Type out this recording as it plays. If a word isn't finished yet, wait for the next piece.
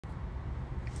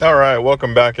All right,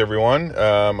 welcome back, everyone.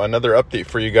 Another update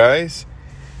for you guys.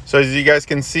 So as you guys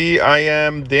can see, I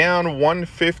am down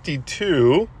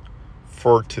 152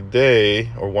 for today,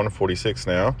 or 146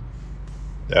 now.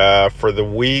 For the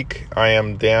week, I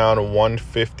am down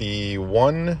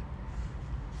 151.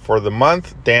 For the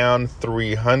month, down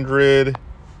 300.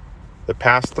 The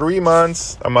past 3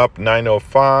 months, I'm up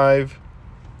 905.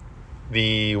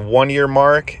 The 1 year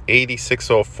mark,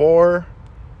 8604.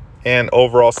 And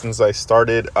overall, since I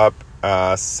started, up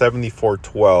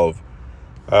 7412.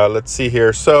 Let's see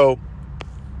here. So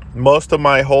most of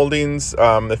my holdings,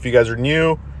 if you guys are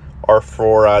new, are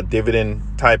for dividend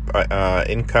type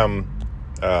income,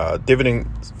 dividend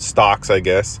stocks, I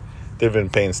guess,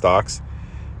 dividend paying stocks.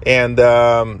 And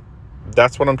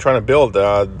that's what I'm trying to build.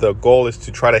 The goal is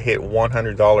to try to hit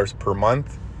 $100 per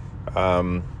month.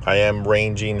 I am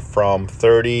ranging from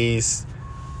 30s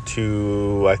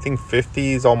to I think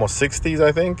 50s, almost 60s,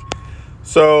 I think.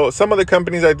 So some of the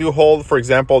companies I do hold, for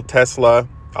example, Tesla,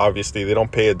 obviously they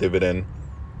don't pay a dividend,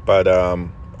 but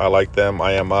I like them.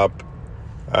 I am up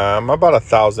about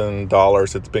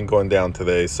 $1,000. It's been going down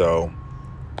today, so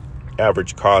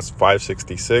average cost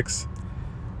 $566.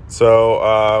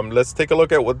 So let's take a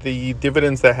look at what the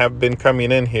dividends that have been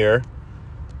coming in here.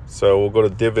 So we'll go to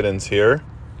dividends here.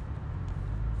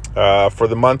 For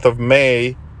the month of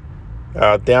May,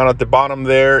 down at the bottom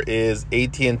there is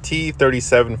AT&T,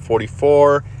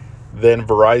 $37.44. Then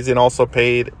Verizon also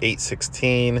paid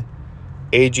 $8.16.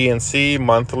 AG&C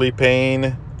monthly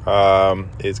paying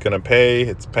is going to pay.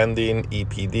 It's pending.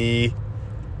 EPD,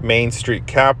 Main Street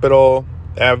Capital,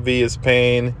 AbbVie is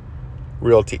paying.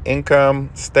 Realty Income,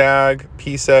 Stag,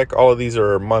 PSEC, all of these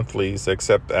are monthlies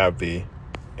except AbbVie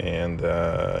and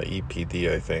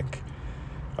EPD, I think.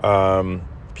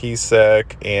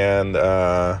 PSEC and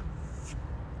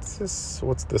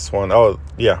what's this one? Oh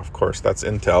yeah, of course, that's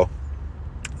Intel.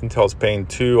 Intel's paying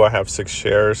 2. I have 6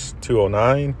 shares,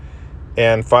 209,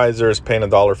 and Pfizer is paying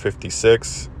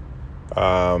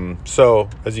 $1.56. So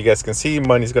as you guys can see,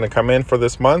 money's going to come in for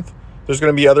this month. There's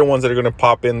going to be other ones that are going to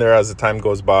pop in there as the time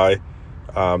goes by.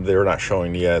 They're not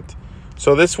showing yet.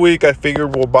 So this week I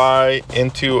figured we'll buy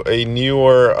into a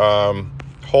newer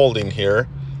holding here.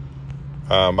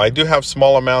 I do have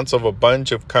small amounts of a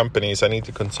bunch of companies. I need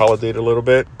to consolidate a little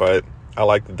bit, but I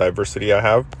like the diversity I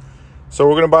have. So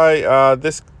we're going to buy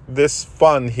this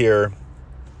fund here.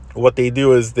 What they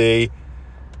do is they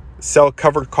sell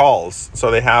covered calls.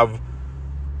 So they have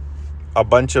a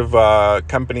bunch of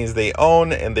companies they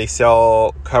own, and they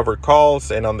sell covered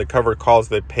calls. And on the covered calls,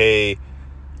 they pay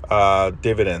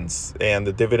dividends. And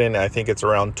the dividend, I think it's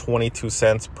around 22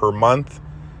 cents per month,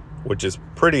 which is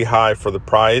pretty high for the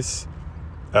price.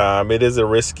 It is a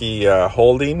risky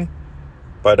holding,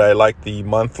 but I like the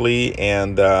monthly,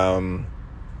 and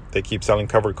they keep selling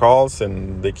covered calls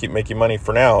and they keep making money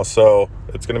for now. So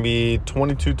it's going to be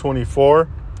 $22.24.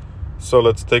 So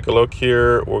let's take a look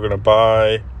here. We're going to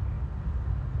buy,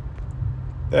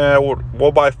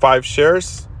 we'll buy 5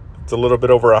 shares. It's a little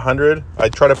bit over 100. I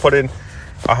try to put in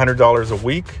 $100 a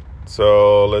week.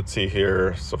 So let's see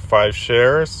here. So 5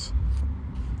 shares.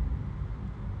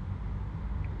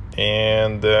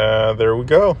 And there we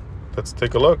go. Let's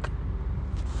take a look.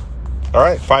 All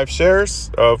right, 5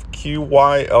 shares of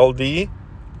QYLD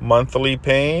monthly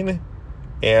paying,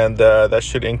 and that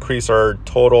should increase our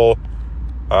total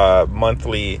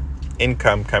monthly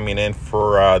income coming in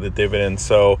for the dividend.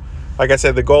 So like I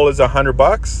said, the goal is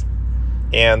 $100,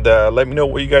 and let me know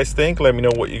what you guys think. Let me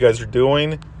know what you guys are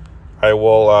doing. I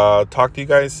will talk to you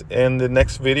guys in the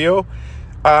next video.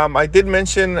 I did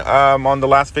mention on the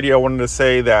last video, I wanted to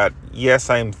say that, yes,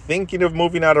 I'm thinking of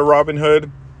moving out of Robinhood.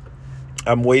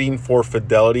 I'm waiting for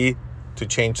Fidelity to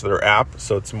change their app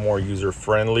so it's more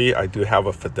user-friendly. I do have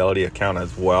a Fidelity account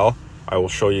as well. I will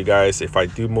show you guys if I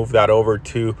do move that over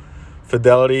to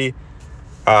Fidelity.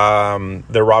 The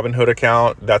Robinhood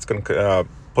account, that's going to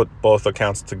put both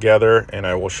accounts together, and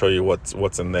I will show you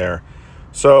what's in there.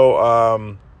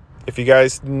 So if you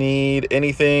guys need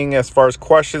anything as far as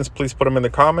questions, please put them in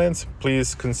the comments.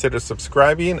 Please consider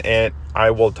subscribing, and I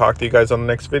will talk to you guys on the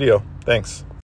next video. Thanks.